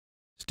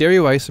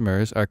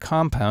Stereoisomers are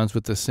compounds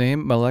with the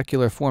same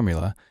molecular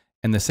formula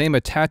and the same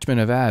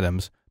attachment of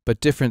atoms, but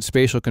different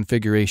spatial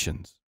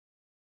configurations.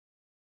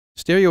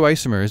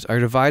 Stereoisomers are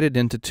divided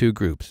into two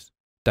groups,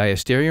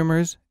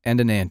 diastereomers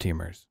and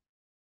enantiomers.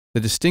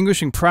 The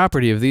distinguishing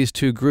property of these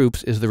two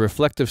groups is the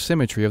reflective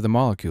symmetry of the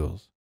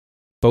molecules.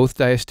 Both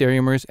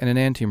diastereomers and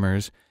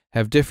enantiomers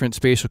have different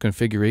spatial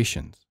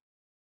configurations.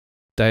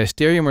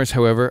 Diastereomers,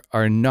 however,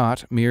 are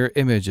not mirror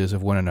images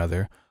of one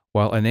another,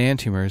 while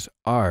enantiomers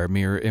are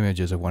mirror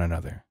images of one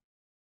another.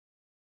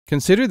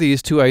 Consider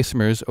these two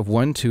isomers of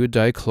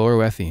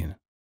 1,2-dichloroethene.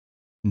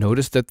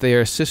 Notice that they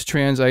are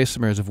cis-trans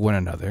isomers of one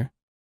another.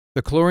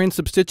 The chlorine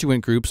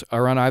substituent groups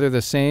are on either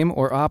the same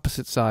or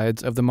opposite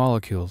sides of the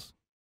molecules.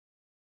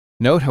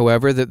 Note,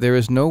 however, that there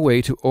is no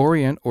way to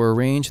orient or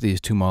arrange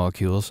these two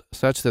molecules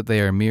such that they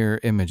are mirror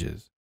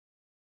images.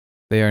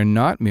 They are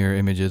not mirror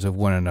images of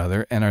one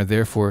another and are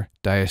therefore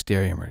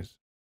diastereomers.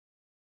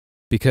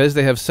 Because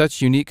they have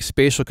such unique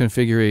spatial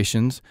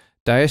configurations,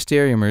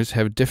 diastereomers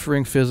have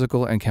differing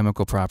physical and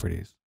chemical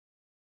properties.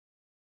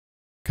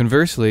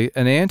 Conversely,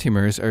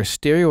 enantiomers are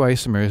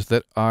stereoisomers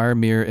that are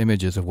mirror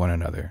images of one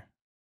another.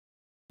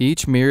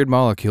 Each mirrored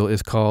molecule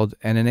is called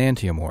an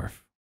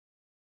enantiomorph.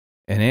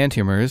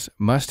 Enantiomers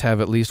must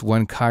have at least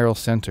one chiral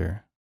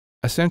center,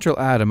 a central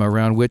atom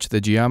around which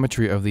the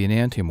geometry of the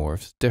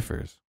enantiomorphs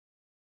differs.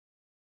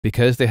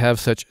 Because they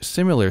have such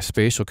similar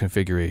spatial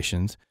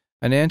configurations,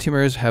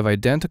 enantiomers have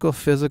identical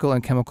physical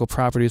and chemical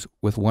properties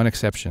with one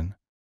exception.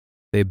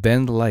 They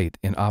bend light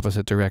in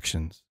opposite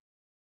directions.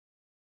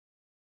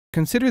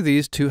 Consider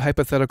these two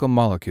hypothetical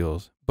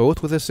molecules,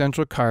 both with a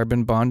central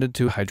carbon bonded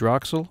to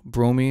hydroxyl,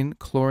 bromine,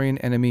 chlorine,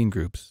 and amine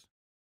groups.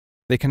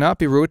 They cannot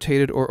be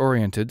rotated or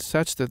oriented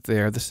such that they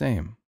are the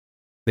same.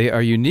 They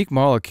are unique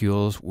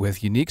molecules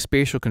with unique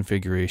spatial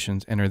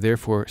configurations and are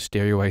therefore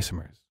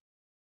stereoisomers.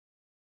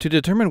 To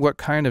determine what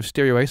kind of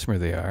stereoisomer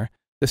they are,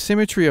 the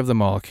symmetry of the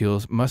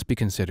molecules must be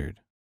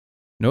considered.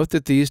 Note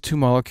that these two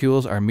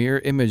molecules are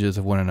mirror images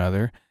of one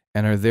another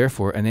and are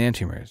therefore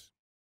enantiomers.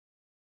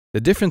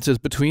 The differences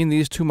between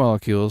these two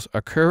molecules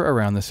occur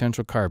around the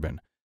central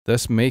carbon,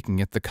 thus making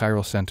it the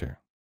chiral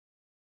center.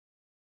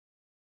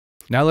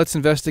 Now let's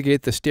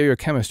investigate the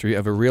stereochemistry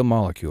of a real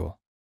molecule,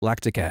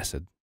 lactic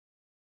acid.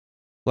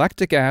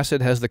 Lactic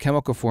acid has the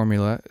chemical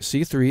formula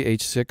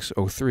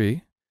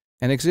C3H6O3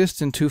 and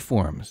exists in two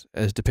forms,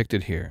 as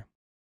depicted here.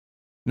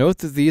 Note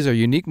that these are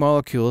unique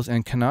molecules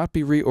and cannot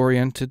be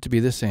reoriented to be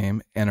the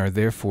same and are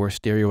therefore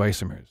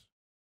stereoisomers.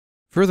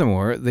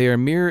 Furthermore, they are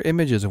mirror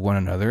images of one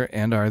another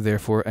and are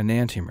therefore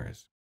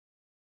enantiomers.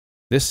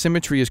 This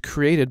symmetry is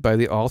created by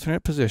the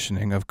alternate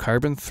positioning of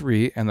carbon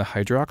 3 and the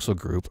hydroxyl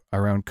group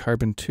around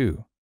carbon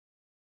 2.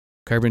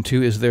 Carbon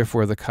 2 is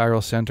therefore the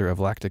chiral center of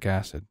lactic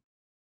acid.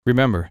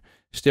 Remember,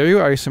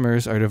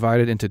 stereoisomers are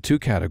divided into two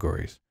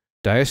categories,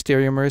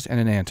 diastereomers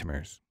and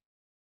enantiomers.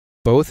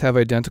 Both have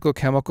identical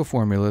chemical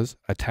formulas,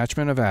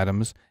 attachment of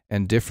atoms,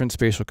 and different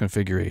spatial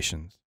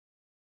configurations.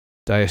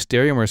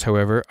 Diastereomers,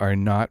 however, are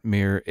not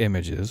mirror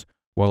images,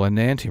 while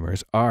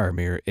enantiomers are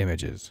mirror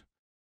images.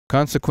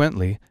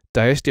 Consequently,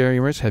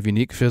 diastereomers have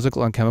unique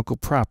physical and chemical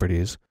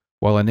properties,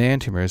 while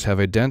enantiomers have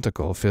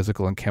identical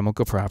physical and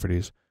chemical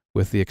properties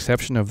with the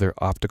exception of their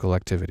optical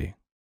activity.